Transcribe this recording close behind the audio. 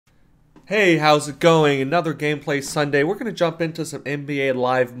Hey, how's it going? Another gameplay Sunday. We're going to jump into some NBA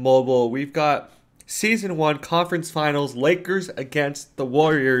Live Mobile. We've got Season 1 Conference Finals, Lakers against the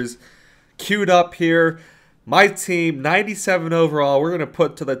Warriors queued up here. My team, 97 overall. We're going to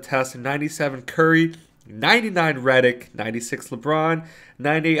put to the test 97 Curry, 99 Redick, 96 LeBron,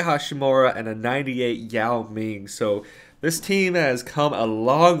 98 Hashimura, and a 98 Yao Ming. So this team has come a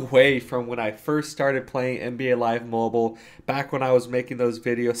long way from when I first started playing NBA Live Mobile. Back when I was making those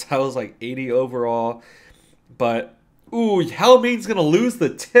videos, I was like 80 overall. But, ooh, Yao Ming's going to lose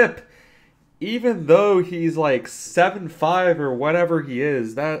the tip. Even though he's like 7'5" or whatever he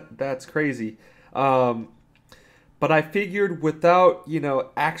is. That's crazy. But I figured without,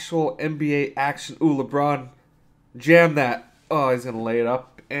 actual NBA action. Ooh, LeBron jammed that. Oh, he's going to lay it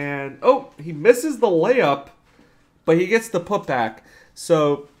up. And, oh, he misses the layup. But he gets the putback.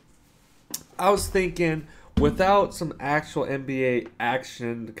 So I was thinking, without some actual NBA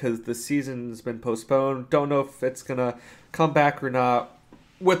action, because the season's been postponed, don't know if it's going to come back or not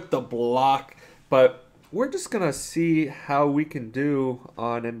with the block. But we're just going to see how we can do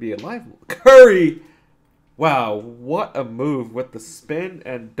on NBA Live. Curry! Wow, what a move with the spin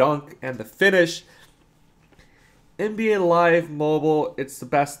and dunk and the finish. NBA Live Mobile, it's the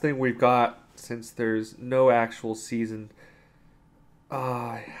best thing we've got since there's no actual season.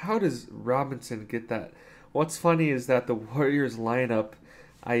 How does Robinson get that? What's funny is that the Warriors lineup,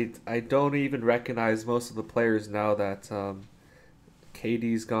 I don't even recognize most of the players now that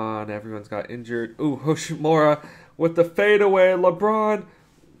KD's gone, everyone's got injured. Ooh, Hashimura with the fadeaway, LeBron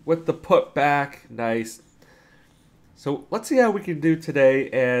with the putback, nice. So let's see how we can do today,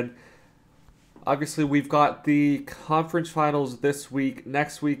 and obviously, we've got the conference finals this week.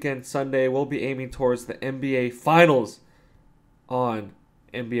 Next weekend, Sunday, we'll be aiming towards the NBA Finals on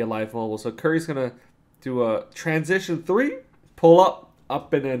NBA Live Mobile. So Curry's going to do a transition three, pull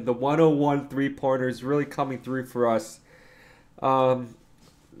up and in. The 101 three-pointer is really coming through for us.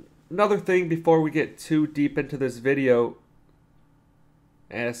 Another thing before we get too deep into this video,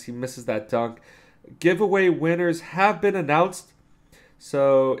 as he misses that dunk, giveaway winners have been announced.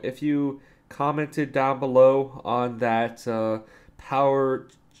 So if you commented down below on that power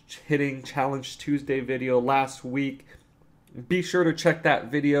hitting challenge Tuesday video last week, be sure to check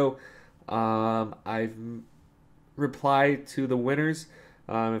that video. I've replied to the winners.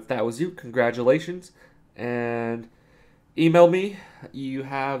 If that was you, congratulations, and email me. You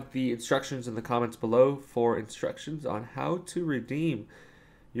have the instructions in the comments below for instructions on how to redeem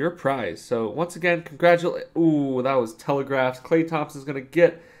your prize. So once again, congratulations. Ooh, that was telegraphed. Klay Thompson's gonna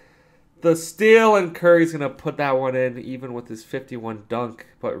get the steal, and Curry's going to put that one in, even with his 51 dunk.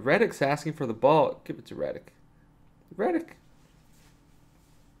 But Redick's asking for the ball. Give it to Redick. Redick.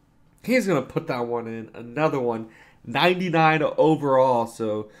 He's going to put that one in. Another one. 99 overall.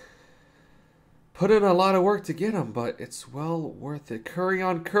 So put in a lot of work to get him, but it's well worth it. Curry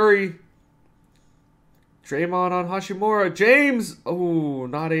on Curry. Draymond on Hashimura. James. Oh,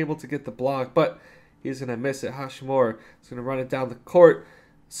 not able to get the block, but he's going to miss it. Hashimura is going to run it down the court.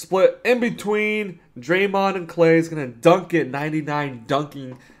 Split in between Draymond and Klay is going to dunk it. 99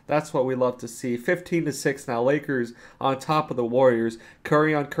 dunking. That's what we love to see. 15-6 now. Lakers on top of the Warriors.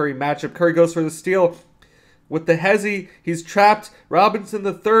 Curry on Curry matchup. Curry goes for the steal with the Hezzy. He's trapped. Robinson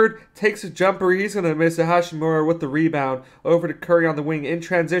the third takes a jumper. He's going to miss it. Hashimura with the rebound. Over to Curry on the wing. In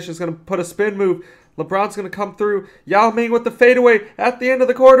transition is going to put a spin move. LeBron's going to come through. Yao Ming with the fadeaway at the end of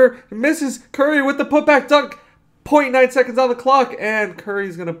the quarter. Misses. Curry with the putback dunk. 0.9 seconds on the clock, and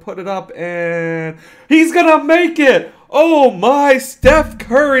Curry's going to put it up, and he's going to make it! Oh my, Steph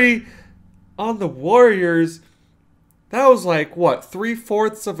Curry on the Warriors. That was like, what,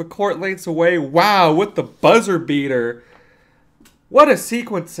 3/4 of a court length away? Wow, with the buzzer beater. What a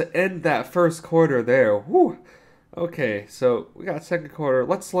sequence to end that first quarter there. Whew. Okay, so we got second quarter.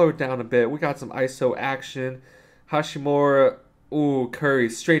 Let's slow it down a bit. We got some ISO action. Hashimura, ooh, Curry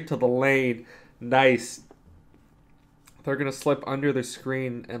straight to the lane. Nice. They're going to slip under the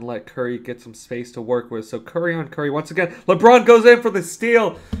screen and let Curry get some space to work with. So Curry on Curry once again. LeBron goes in for the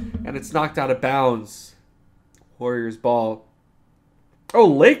steal, and it's knocked out of bounds. Warriors ball. Oh,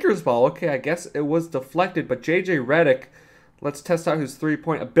 Lakers ball. Okay, I guess it was deflected, but J.J. Redick, let's test out his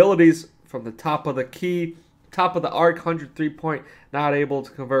three-point abilities from the top of the key. Top of the arc, 100 three-point, not able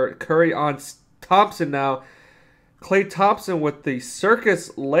to convert. Curry on Thompson now. Klay Thompson with the circus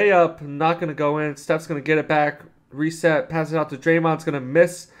layup, not going to go in. Steph's going to get it back. Reset, pass it out to Draymond's going to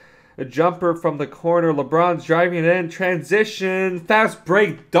miss a jumper from the corner. LeBron's driving it in. Transition. Fast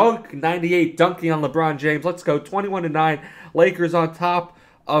break. Dunk. 98 dunking on LeBron James. Let's go. 21-9. Lakers on top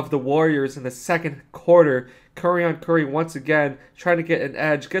of the Warriors in the second quarter. Curry on Curry once again, trying to get an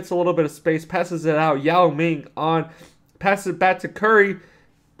edge. Gets a little bit of space, passes it out. Yao Ming on, passes it back to Curry.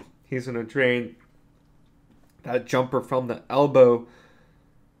 He's going to drain that jumper from the elbow.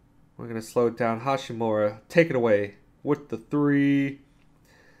 We're going to slow it down. Hashimura, take it away with the 3.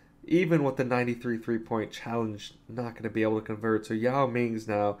 Even with the 93 3-point challenge, not going to be able to convert. So Yao Ming's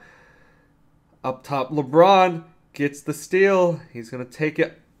now up top. LeBron gets the steal. He's going to take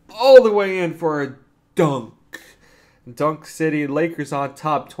it all the way in for a dunk. Dunk City. Lakers on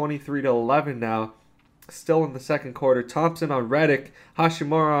top, 23-11 now. Still in the second quarter. Thompson on Redick.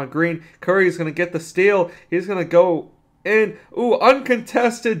 Hashimura on Green. Curry's going to get the steal. He's going to go in. Ooh,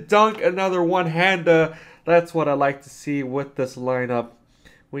 uncontested dunk. Another one-hander. That's what I like to see with this lineup.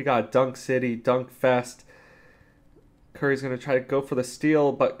 We got Dunk City, Dunk Fest. Curry's going to try to go for the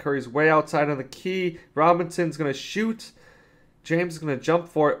steal, but Curry's way outside on the key. Robinson's going to shoot. James is going to jump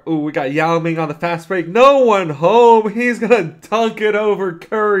for it. Ooh, we got Yao Ming on the fast break. No one home. He's going to dunk it over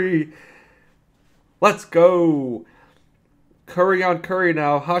Curry. Let's go. Curry on Curry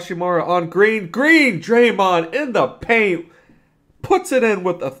now. Hashimura on Green. Green, Draymond in the paint. Puts it in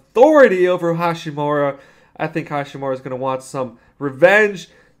with authority over Hashimura. I think Hashimura is going to want some revenge.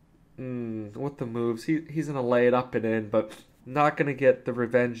 With the moves, he's going to lay it up and in, but not going to get the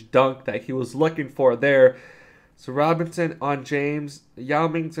revenge dunk that he was looking for there. So Robinson on James. Yao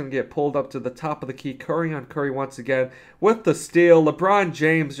Ming's going to get pulled up to the top of the key. Curry on Curry once again with the steal. LeBron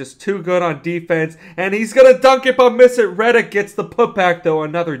James just too good on defense, and he's going to dunk it but miss it. Redick gets the putback though.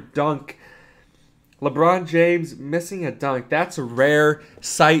 Another dunk. LeBron James missing a dunk. That's a rare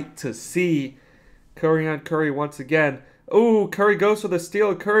sight to see. Curry on Curry once again. Ooh, Curry goes for the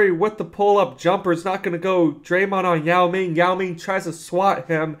steal. Curry with the pull-up jumper. It's not going to go. Draymond on Yao Ming. Yao Ming tries to swat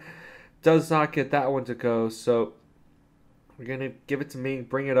him. Does not get that one to go. So we're going to give it to Ming.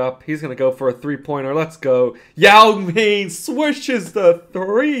 Bring it up. He's going to go for a 3-pointer. Let's go. Yao Ming swishes the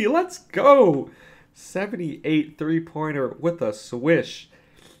 3. Let's go. 78 3-pointer with a swish.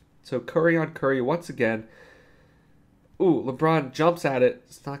 So Curry on Curry once again. Ooh, LeBron jumps at it.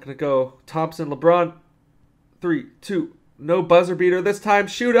 It's not going to go. Thompson, LeBron. 3, 2. No buzzer beater this time.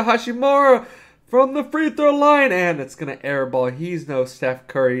 Shoot a Hashimura from the free throw line. And it's going to airball. He's no Steph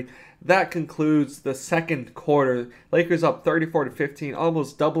Curry. That concludes the second quarter. Lakers up 34-15.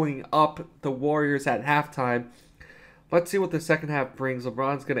 Almost doubling up the Warriors at halftime. Let's see what the second half brings.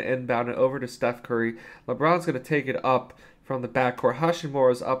 LeBron's going to inbound it over to Steph Curry. LeBron's going to take it up from the backcourt.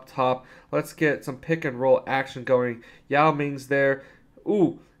 Hashimura's up top. Let's get some pick and roll action going. Yao Ming's there.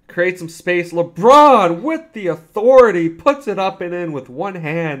 Ooh. Create some space. LeBron with the authority puts it up and in with one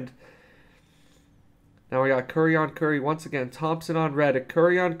hand. Now we got Curry on Curry once again. Thompson on Redick.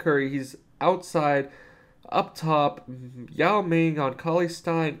 Curry on Curry. He's outside. Up top. Yao Ming on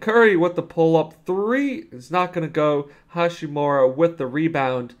Cauley-Stein. Curry with the pull-up. 3 is not going to go. Hashimura with the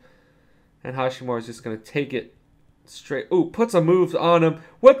rebound. And Hashimura is just going to take it straight. Ooh, puts a move on him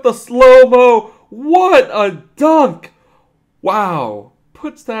with the slow-mo. What a dunk. Wow.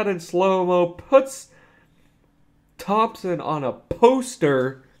 Puts that in slow-mo, puts Thompson on a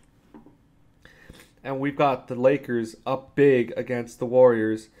poster, and we've got the Lakers up big against the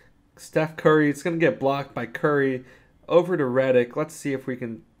Warriors. Steph Curry, it's going to get blocked by Curry. Over to Redick. Let's see if we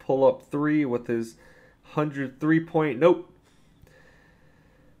can pull up 3 with his 103-point. Nope.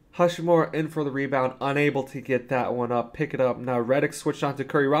 Hashimura in for the rebound, unable to get that one up. Pick it up. Now Redick switched on to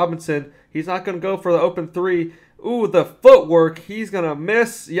Curry. Robinson, he's not going to go for the open 3. Ooh, the footwork. He's going to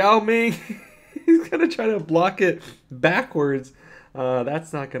miss. Yao Ming, he's going to try to block it backwards.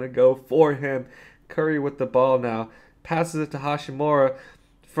 That's not going to go for him. Curry with the ball now. Passes it to Hashimura.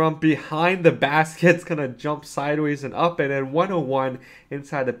 From behind the basket, it's going to jump sideways and up. And then 101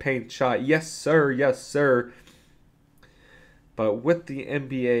 inside the paint shot. Yes, sir. Yes, sir. But with the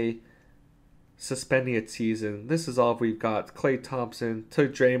NBA suspending its season, this is all we've got. Klay Thompson to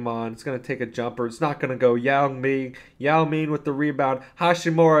Draymond. It's going to take a jumper. It's not going to go. Yao Ming with the rebound.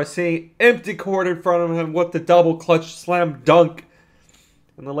 Hashimura seeing empty court in front of him with the double clutch slam dunk.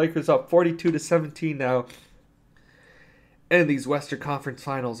 And the Lakers up 42-17 now in these Western Conference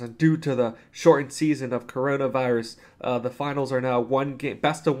Finals. And due to the shortened season of coronavirus, the finals are now one game,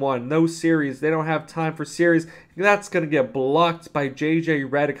 best of one, no series. They don't have time for series. That's going to get blocked by JJ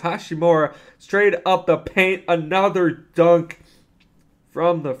Redick. Hashimura straight up the paint. Another dunk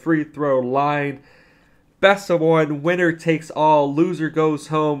from the free throw line. Best of one, winner takes all, loser goes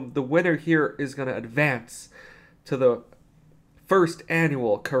home. The winner here is going to advance to the first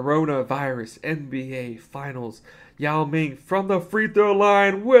annual coronavirus NBA Finals. Yao Ming from the free throw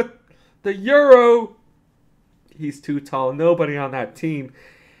line with the Euro. He's too tall. Nobody on that team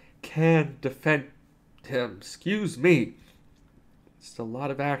can defend Excuse me. Just a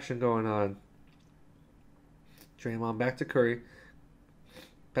lot of action going on. Draymond back to Curry.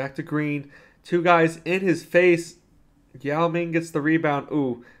 Back to Green. Two guys in his face. Yao Ming gets the rebound.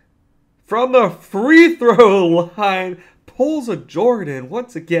 Ooh. From the free throw line. Pulls a Jordan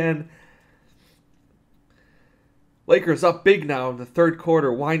once again. Lakers up big now in the third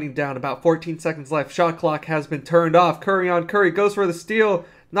quarter. Winding down. About 14 seconds left. Shot clock has been turned off. Curry on Curry. Goes for the steal.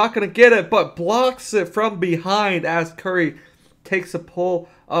 Not going to get it, but blocks it from behind as Curry takes a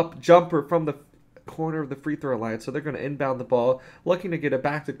pull-up jumper from the corner of the free throw line. So they're going to inbound the ball. Looking to get it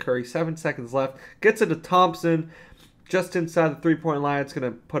back to Curry. 7 seconds left. Gets it to Thompson. Just inside the three-point line. It's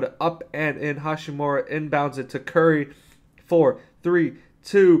going to put it up and in. Hashimura inbounds it to Curry. 4, 3,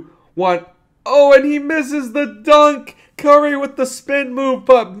 2, 1. Oh, and he misses the dunk. Curry with the spin move,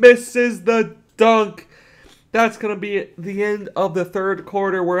 but misses the dunk. That's going to be the end of the third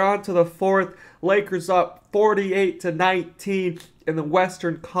quarter. We're on to the fourth. Lakers up 48-19 in the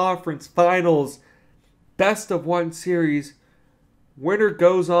Western Conference Finals. Best of one series. Winner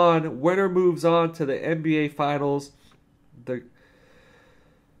goes on. Winner moves on to the NBA Finals.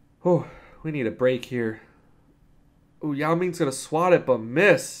 We need a break here. Ooh, Yao Ming's going to swat it, but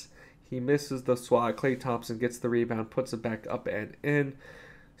miss. He misses the swat. Klay Thompson gets the rebound, puts it back up and in.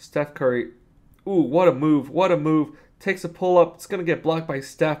 Steph Curry. Ooh, what a move. What a move. Takes a pull-up. It's going to get blocked by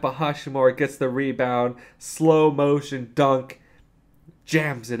Steph, but Hashimura gets the rebound. Slow motion dunk.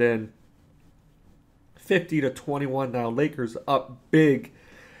 Jams it in. 50-21 now. Lakers up big.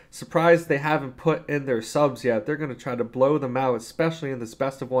 Surprised they haven't put in their subs yet. They're going to try to blow them out, especially in this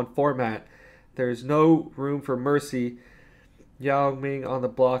best-of-one format. There's no room for mercy. Yao Ming on the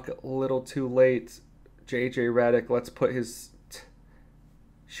block a little too late. JJ Redick, let's put his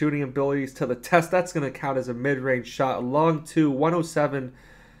shooting abilities to the test. That's going to count as a mid-range shot. Long two, 107.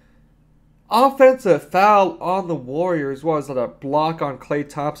 Offensive foul on the Warriors. Was it a block on Klay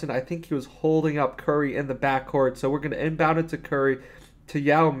Thompson? I think he was holding up Curry in the backcourt. So we're going to inbound it to Curry, to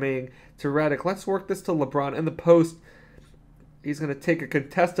Yao Ming, to Redick. Let's work this to LeBron in the post. He's going to take a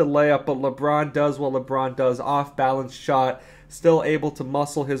contested layup, but LeBron does what LeBron does. Off-balance shot. Still able to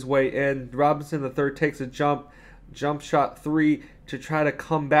muscle his way in. Robinson III takes a jump shot 3 to try to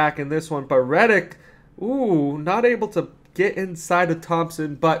come back in this one. But Redick, not able to get inside of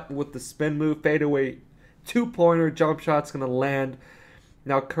Thompson, but with the spin move, fadeaway, two-pointer jump shot's going to land.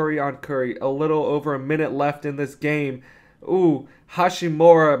 Now Curry on Curry. A little over a minute left in this game.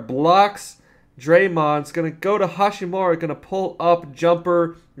 Hashimura blocks Draymond's going to go to Hashimura, going to pull up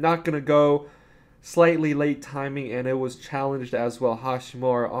jumper, not going to go. Slightly late timing, and it was challenged as well.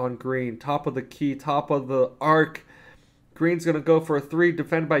 Hashimura on Green. Top of the key, top of the arc. Green's going to go for a 3,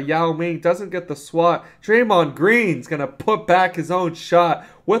 defended by Yao Ming. Doesn't get the swat. Draymond Green's going to put back his own shot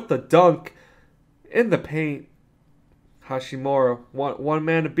with the dunk in the paint. Hashimura, one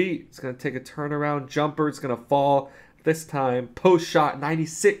man to beat. It's going to take a turnaround jumper. It's going to fall this time. Post shot,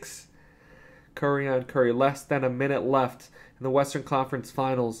 96. Curry on Curry. Less than a minute left in the Western Conference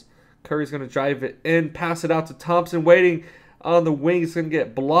Finals. Curry's going to drive it in, pass it out to Thompson, waiting on the wing. He's going to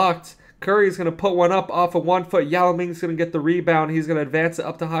get blocked. Curry's going to put one up off of 1 foot. Yao Ming's going to get the rebound. He's going to advance it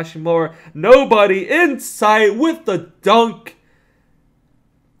up to Hashimura. Nobody in sight with the dunk.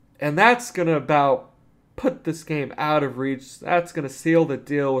 And that's going to about put this game out of reach. That's going to seal the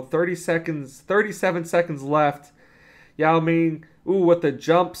deal with 37 seconds left. Yao Ming, with the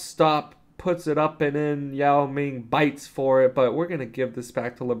jump stop, puts it up and in. Yao Ming bites for it, but we're going to give this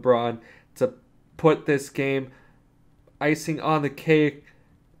back to LeBron to put this game icing on the cake.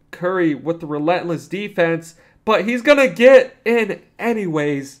 Curry with the relentless defense, but he's going to get in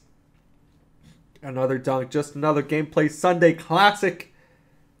anyways. Another dunk, just another Gameplay Sunday classic.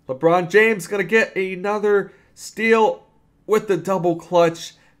 LeBron James going to get another steal with the double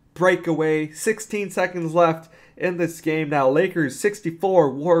clutch breakaway. 16 seconds left in this game now. Lakers 64,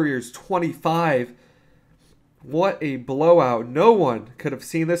 Warriors 25. What a blowout. No one could have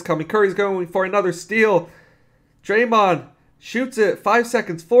seen this coming. Curry's going for another steal. Draymond shoots it. 5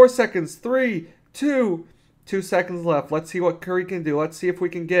 seconds, 4 seconds, 3, 2. 2 seconds left. Let's see what Curry can do. Let's see if we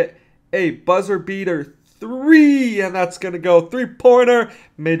can get a buzzer beater 3. And that's going to go. 3-pointer.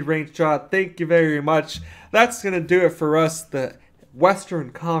 Mid-range shot. Thank you very much. That's going to do it for us. The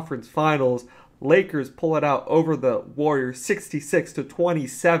Western Conference Finals. Lakers pull it out over the Warriors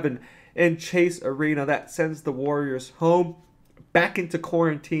 66-27 in Chase Arena. That sends the Warriors home, back into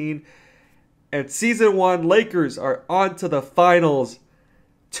quarantine. And Season 1 Lakers are on to the finals.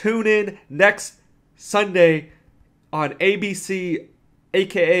 Tune in next Sunday on ABC,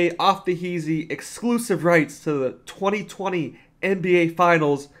 aka Offtheheazy, exclusive rights to the 2020 NBA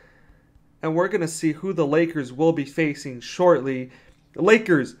Finals. and we're going to see who the Lakers will be facing shortly. The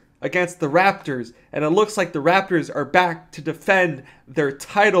Lakers against the Raptors, and it looks like the Raptors are back to defend their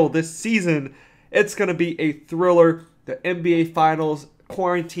title this season. It's going to be a thriller. The NBA Finals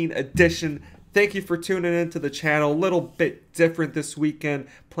Quarantine Edition. Thank you for tuning into the channel. A little bit different this weekend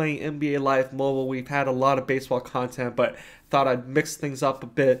playing NBA Live Mobile. We've had a lot of baseball content, but thought I'd mix things up a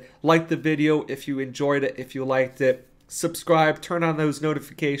bit. Like the video if you enjoyed it, if you liked it. Subscribe, turn on those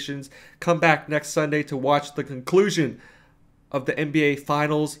notifications. Come back next Sunday to watch the conclusion of the NBA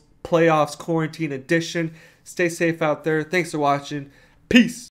Finals Playoffs Quarantine Edition. Stay safe out there. Thanks for watching. Peace.